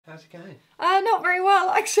How's it going? Not very well.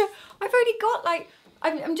 Actually, I've only got like,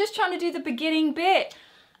 I'm just trying to do the beginning bit.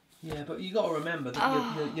 Yeah, but you got to remember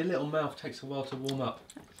that your little mouth takes a while to warm up.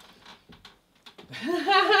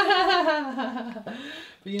 But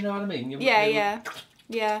you know what I mean? Yeah.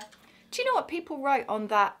 Do you know what people write on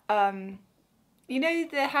that, you know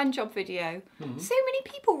the hand job video? Mm-hmm. So many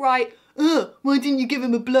people write, why didn't you give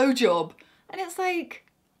him a blowjob? And it's like,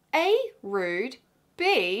 A, rude,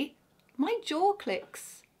 B, my jaw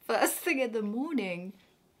clicks first thing in the morning.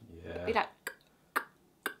 Yeah. Be like,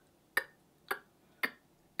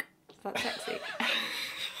 is that sexy?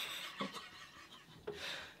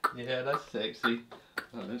 Yeah, that's sexy.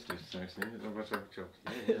 Oh, that's just sexy.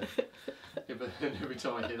 Yeah. Yeah, but every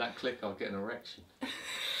time I hear that click, I'll get an erection.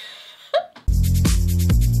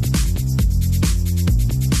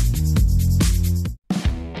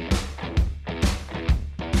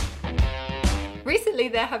 Recently,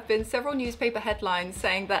 there have been several newspaper headlines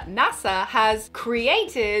saying that NASA has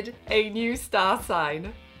created a new star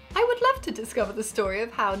sign. I would love to discover the story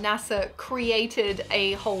of how NASA created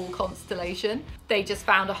a whole constellation. They just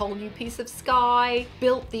found a whole new piece of sky,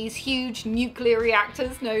 built these huge nuclear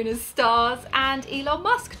reactors known as stars, and Elon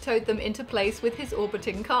Musk towed them into place with his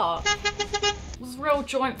orbiting car. It was a real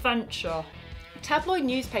joint venture. Tabloid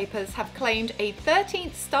newspapers have claimed a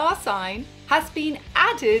 13th star sign has been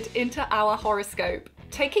added into our horoscope,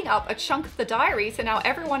 taking up a chunk of the diary, so now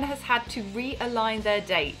everyone has had to realign their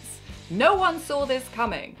dates. No one saw this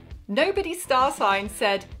coming. Nobody's star sign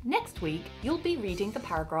said, next week you'll be reading the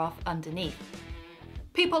paragraph underneath.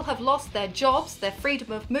 People have lost their jobs, their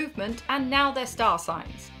freedom of movement, and now their star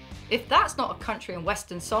signs. If that's not a country and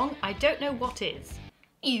western song, I don't know what is.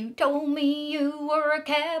 You told me you were a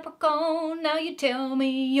Capricorn, now you tell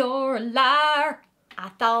me you're a liar. I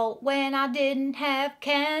thought when I didn't have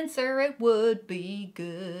cancer it would be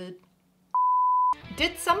good.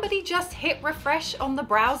 Did somebody just hit refresh on the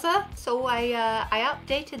browser? So I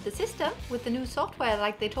updated the system with the new software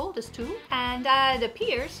like they told us to, and it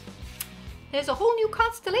appears there's a whole new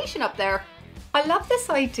constellation up there. I love this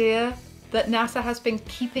idea that NASA has been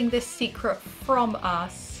keeping this secret from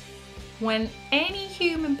us when any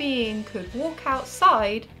human being could walk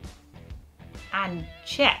outside and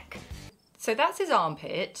check. So that's his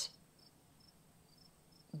armpit.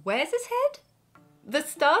 Where's his head? The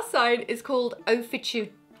star sign is called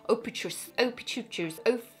Ophiuchus.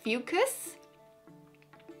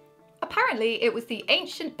 Apparently, it was the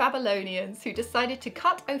ancient Babylonians who decided to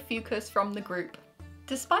cut Ophiuchus from the group.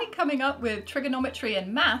 Despite coming up with trigonometry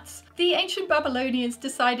and maths, the ancient Babylonians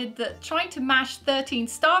decided that trying to mash 13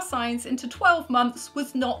 star signs into 12 months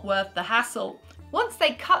was not worth the hassle. Once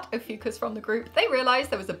they cut Ophiuchus from the group, they realised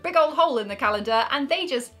there was a big old hole in the calendar, and they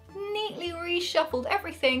just neatly reshuffled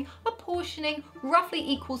everything, apportioning roughly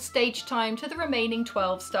equal stage time to the remaining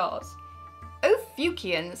 12 stars.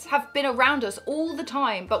 Ophiuchians have been around us all the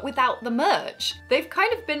time, but without the merch. They've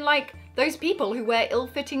kind of been like those people who wear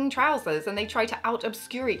ill-fitting trousers and they try to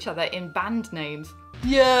out-obscure each other in band names.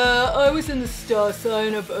 Yeah, I was in the star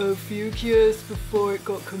sign of Ophiuchus before it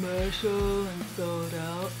got commercial and sold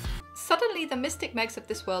out. Suddenly, the mystic megs of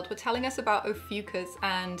this world were telling us about Ophiuchus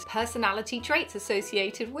and personality traits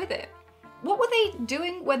associated with it. What were they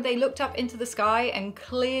doing when they looked up into the sky and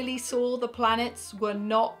clearly saw the planets were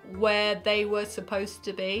not where they were supposed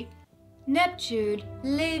to be? Neptune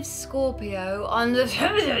leaves Scorpio on the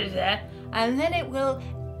and then it will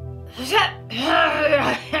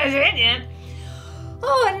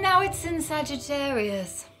oh, and now it's in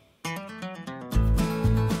Sagittarius.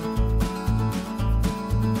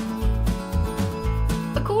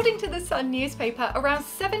 According to the Sun newspaper, around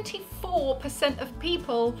 74% of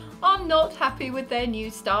people are not happy with their new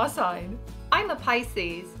star sign. I'm a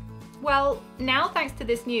Pisces. Well, now thanks to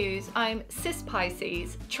this news, I'm cis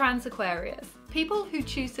Pisces, trans Aquarius. People who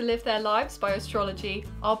choose to live their lives by astrology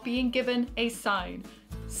are being given a sign.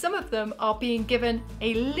 Some of them are being given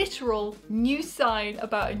a literal new sign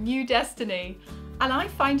about a new destiny, and I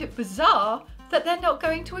find it bizarre that they're not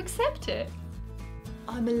going to accept it.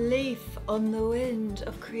 I'm a leaf on the wind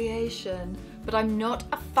of creation, but I'm not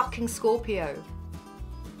a fucking Scorpio.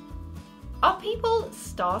 Are people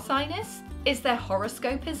star signists? Is there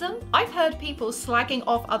horoscopism? I've heard people slagging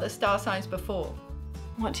off other star signs before.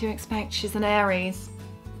 What do you expect? She's an Aries.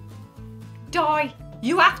 Die!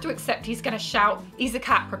 You have to accept he's gonna shout, he's a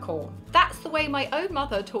Capricorn. That's the way my own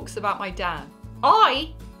mother talks about my dad.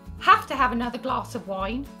 I have to have another glass of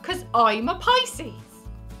wine because I'm a Pisces.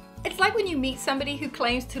 It's like when you meet somebody who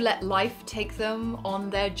claims to let life take them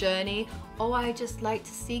on their journey. Oh, I just like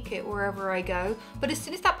to seek it wherever I go. But as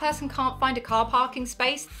soon as that person can't find a car parking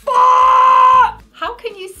space, fuck! How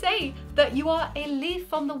can you say that you are a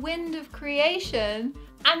leaf on the wind of creation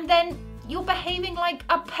and then you're behaving like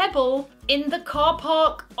a pebble in the car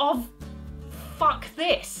park of fuck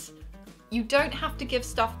this? You don't have to give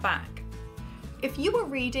stuff back. If you were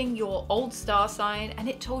reading your old star sign and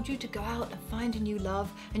it told you to go out and find a new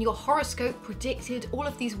love, and your horoscope predicted all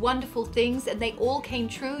of these wonderful things and they all came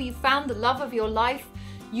true, you found the love of your life,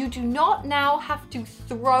 you do not now have to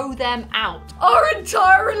throw them out. Our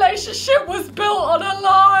entire relationship was built on a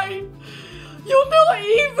lie. You're not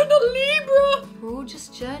even a Libra. We're all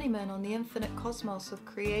just journeymen on the infinite cosmos of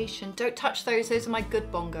creation. Don't touch those are my good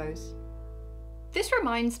bongos. This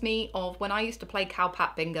reminds me of when I used to play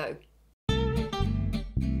Cowpat Bingo.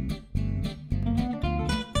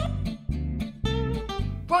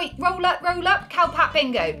 Right, roll up, Cowpat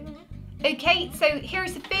Bingo. Okay, so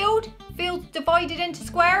here's the field. Field's divided into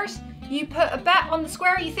squares. You put a bet on the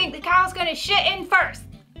square you think the cow's gonna shit in first.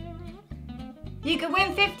 You can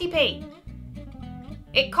win 50p.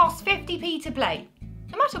 It costs 50p to play.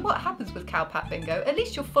 No matter what happens with Cowpat Bingo, at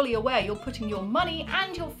least you're fully aware you're putting your money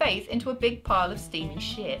and your faith into a big pile of steaming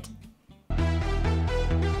shit.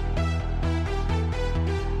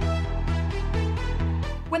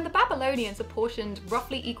 When the Babylonians apportioned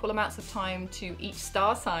roughly equal amounts of time to each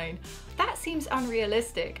star sign, that seems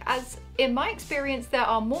unrealistic, as in my experience there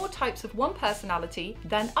are more types of one personality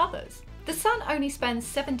than others. The sun only spends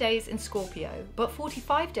 7 days in Scorpio, but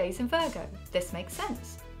 45 days in Virgo. This makes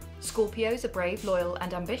sense. Scorpios are brave, loyal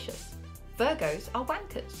and ambitious. Virgos are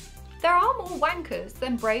wankers. There are more wankers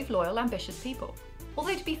than brave, loyal, ambitious people.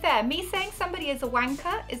 Although to be fair, me saying somebody is a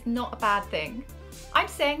wanker is not a bad thing. I'm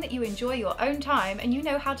saying that you enjoy your own time and you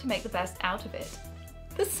know how to make the best out of it.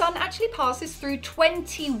 The sun actually passes through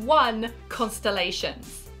 21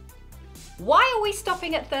 constellations. Why are we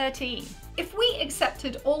stopping at 13? If we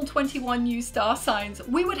accepted all 21 new star signs,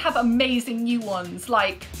 we would have amazing new ones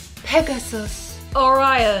like Pegasus,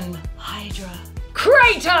 Orion, Hydra,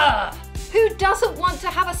 Crater! Who doesn't want to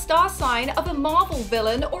have a star sign of a Marvel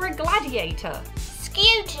villain or a gladiator?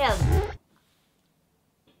 Scutum!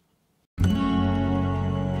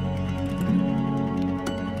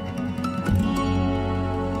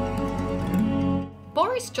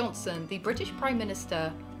 Boris Johnson, the British Prime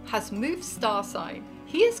Minister, has moved star sign.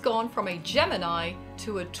 He has gone from a Gemini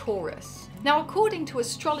to a Taurus. Now, according to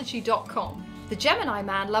astrology.com, the Gemini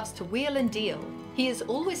man loves to wheel and deal. He is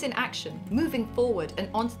always in action, moving forward and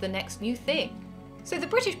on to the next new thing. So the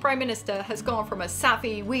British Prime Minister has gone from a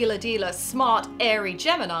savvy, wheeler-dealer, smart, airy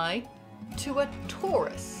Gemini to a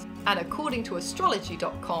Taurus. And according to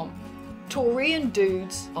astrology.com, Taurian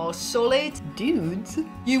dudes are solid dudes.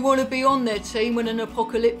 You want to be on their team when an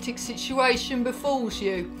apocalyptic situation befalls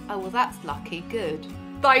you. Oh, well, that's lucky. Good.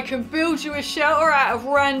 They can build you a shelter out of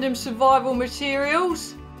random survival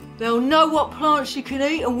materials. They'll know what plants you can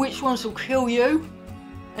eat and which ones will kill you.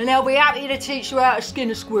 And they'll be happy to teach you how to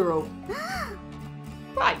skin a squirrel.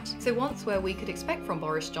 Right, so once where we could expect from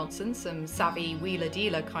Boris Johnson some savvy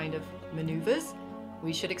wheeler-dealer kind of manoeuvres,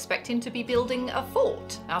 we should expect him to be building a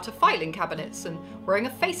fort out of filing cabinets and wearing a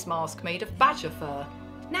face mask made of badger fur.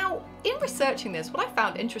 Now, in researching this, what I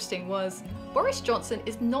found interesting was Boris Johnson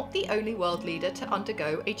is not the only world leader to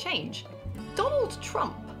undergo a change. Donald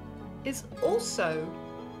Trump is also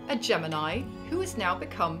a Gemini who has now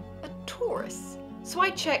become a Taurus. So I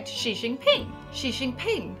checked Xi Jinping. Xi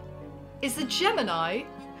Jinping is a Gemini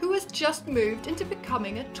who has just moved into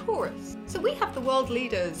becoming a Taurus. So we have the world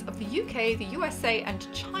leaders of the UK, the USA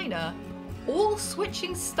and China all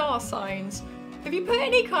switching star signs. If you put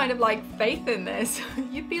any kind of like faith in this,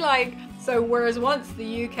 you'd be like, so whereas once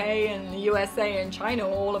the UK and the USA and China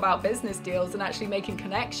were all about business deals and actually making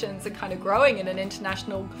connections and kind of growing in an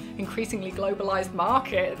international, increasingly globalized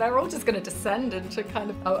market, they're all just going to descend into kind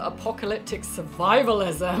of apocalyptic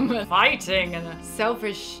survivalism and fighting and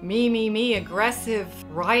selfish me, aggressive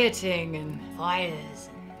rioting and fires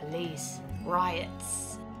and police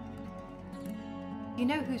riots. You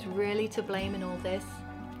know who's really to blame in all this?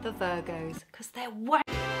 The Virgos, because they're whack.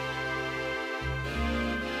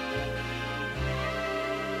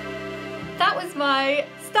 That was my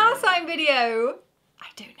star sign video. I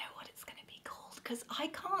don't know what it's going to be called because I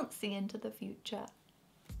can't see into the future.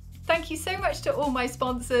 Thank you so much to all my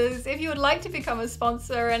sponsors. If you would like to become a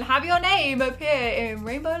sponsor and have your name appear in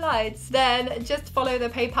rainbow lights, then just follow the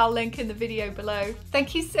PayPal link in the video below.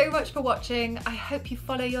 Thank you so much for watching. I hope you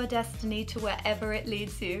follow your destiny to wherever it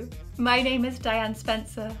leads you. My name is Diane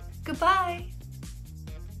Spencer. Goodbye.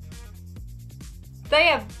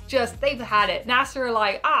 They've had it. NASA are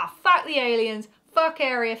like, fuck the aliens, fuck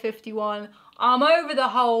Area 51. I'm over the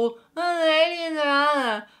whole, the aliens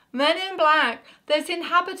are Men in Black. There's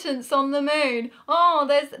inhabitants on the moon. Oh,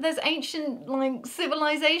 there's ancient like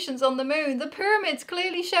civilizations on the moon. The pyramids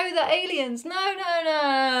clearly show the aliens. No, no,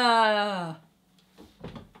 no.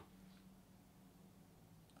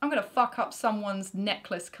 I'm gonna fuck up someone's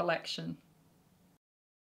necklace collection.